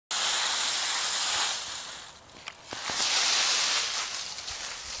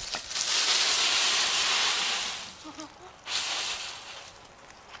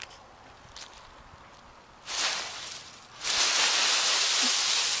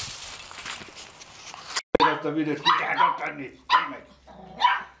Asta vedeți, uite, adoptă-ne!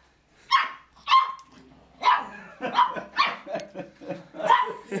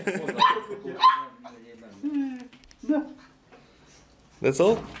 That's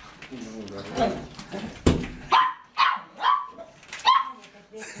all?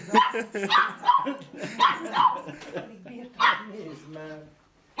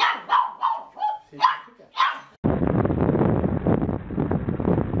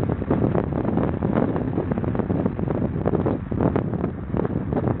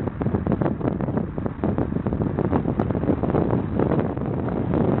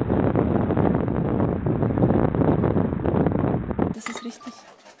 Das ist richtig.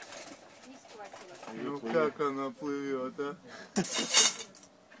 Ну как она плывет, а?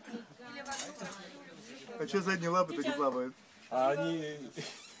 А что задние лапы-то не плавают? А они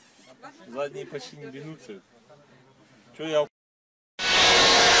задние почти не двинутся. Что я...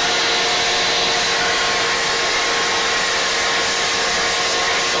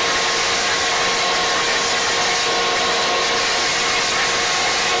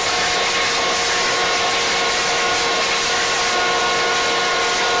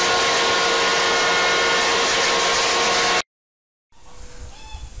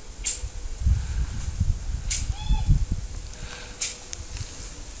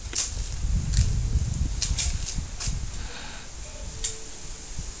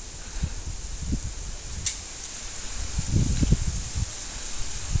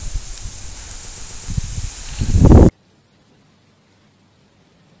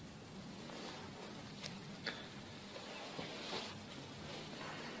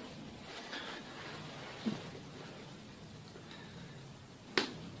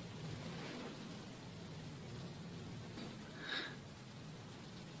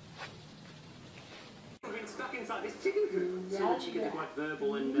 Stuck inside this chicken coop. So the chickens are quite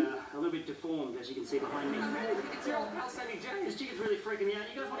verbal and a little bit deformed, as you can see behind me. It's your old pal Sandy J. This chicken's really freaking me out.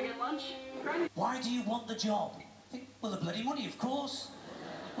 You guys want to get lunch? Why do you want the job? Well, the bloody money, of course.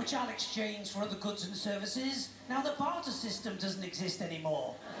 Which I'll exchange for other goods and services. Now the barter system doesn't exist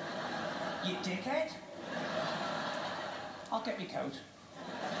anymore. You dickhead. I'll get me coat.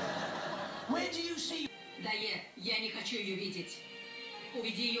 Where do you see... Дае, я не хочу ее видеть.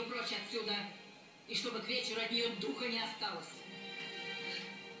 Уведи ее прочь отсюда. И чтобы к вечеру от нее духа не осталось.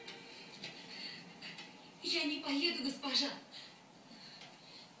 Я не поеду, госпожа.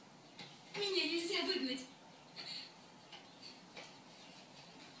 Меня нельзя выгнать.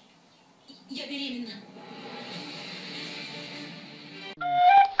 Я беременна.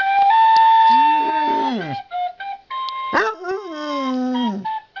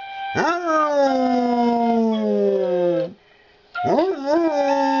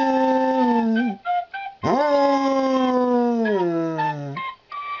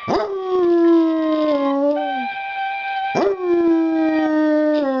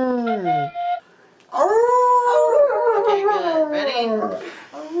 Okay, good. Ready?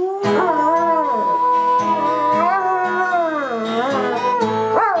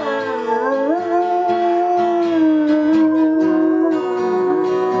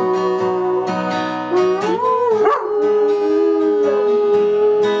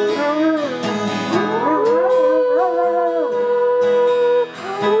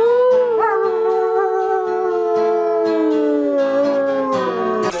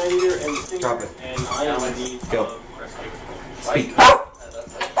 Drop it. Go. Speak.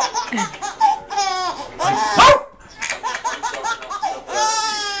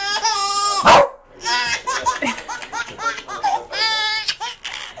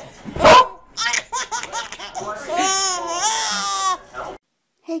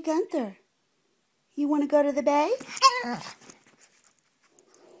 Hey, Gunther, you want to go to the bay?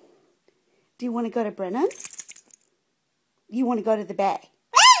 Do you want to go to Brennan? You want to go to the bay?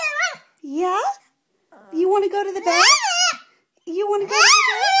 Yeah? You want to go to the bay? You want to go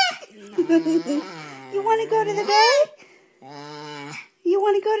to the bay? You want to go to the bay? You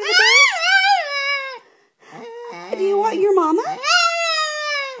want to go to the bay? Do you want your mama?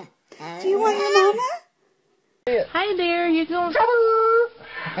 Do you want your mama? Hi there, you going?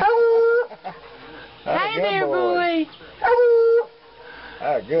 Hi there, boy.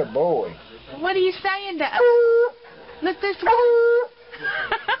 Good boy. What are you saying to? Look this way.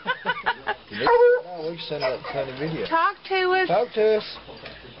 No, we send that kind of video. Talk to us. Talk to us.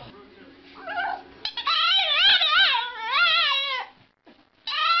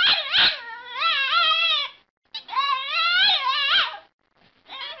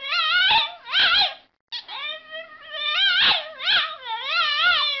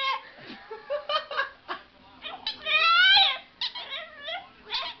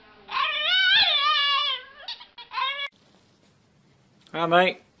 Hi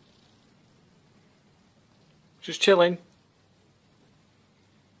mate. Just chilling.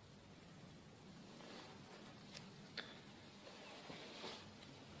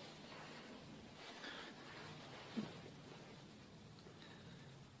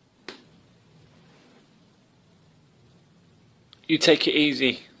 You take it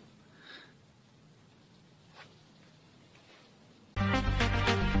easy.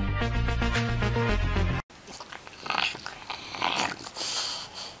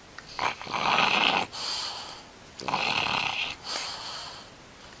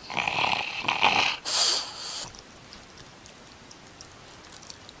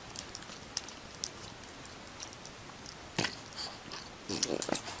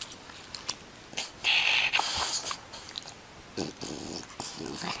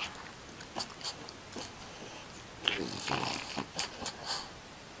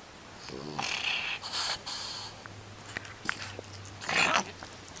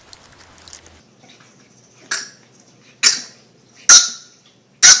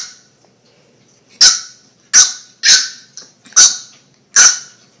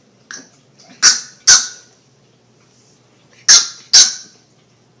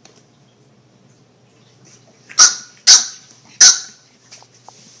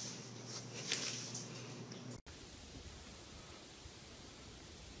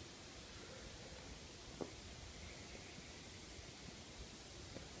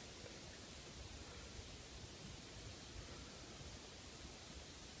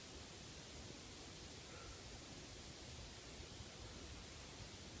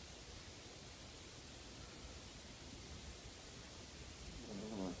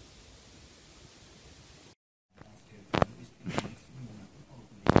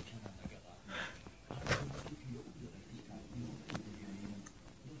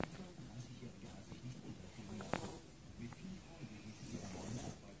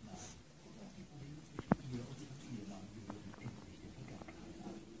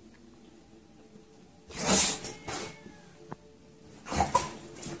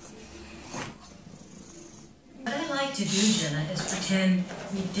 To do, Jenna, is pretend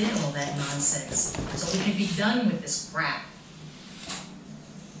we did all that nonsense, so we can be done with this crap.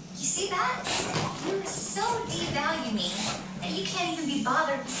 You see that? You so devalue me that you can't even be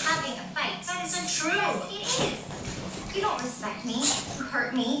bothered having a fight. That isn't true. Yes, it is. You don't respect me. You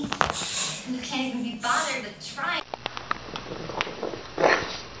hurt me. And you can't even be bothered with trying.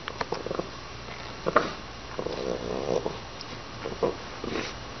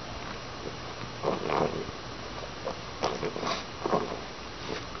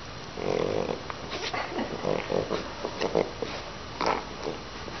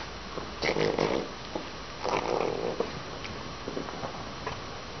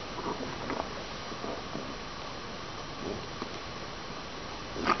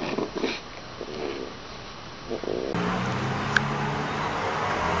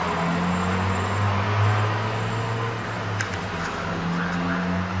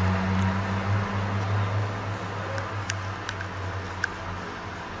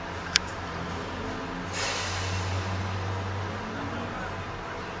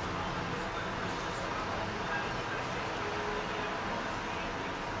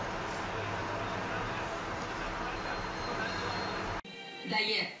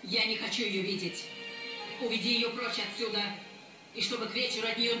 Я не хочу ее видеть. Уведи ее прочь отсюда, и чтобы к вечеру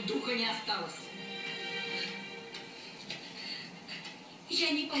от нее духа не осталось. Я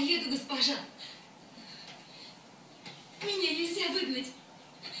не поеду, госпожа. Меня нельзя выгнать.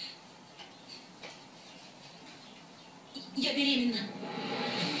 Я беременна.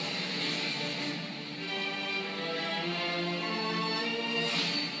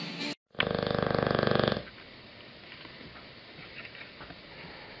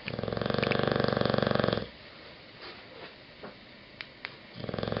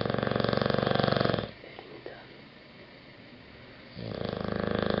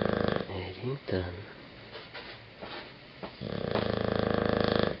 Done.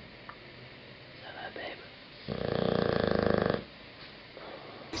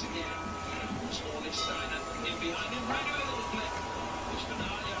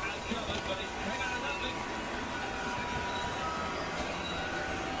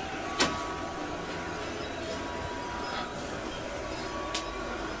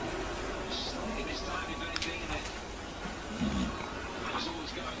 It's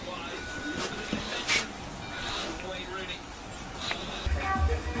always going wide.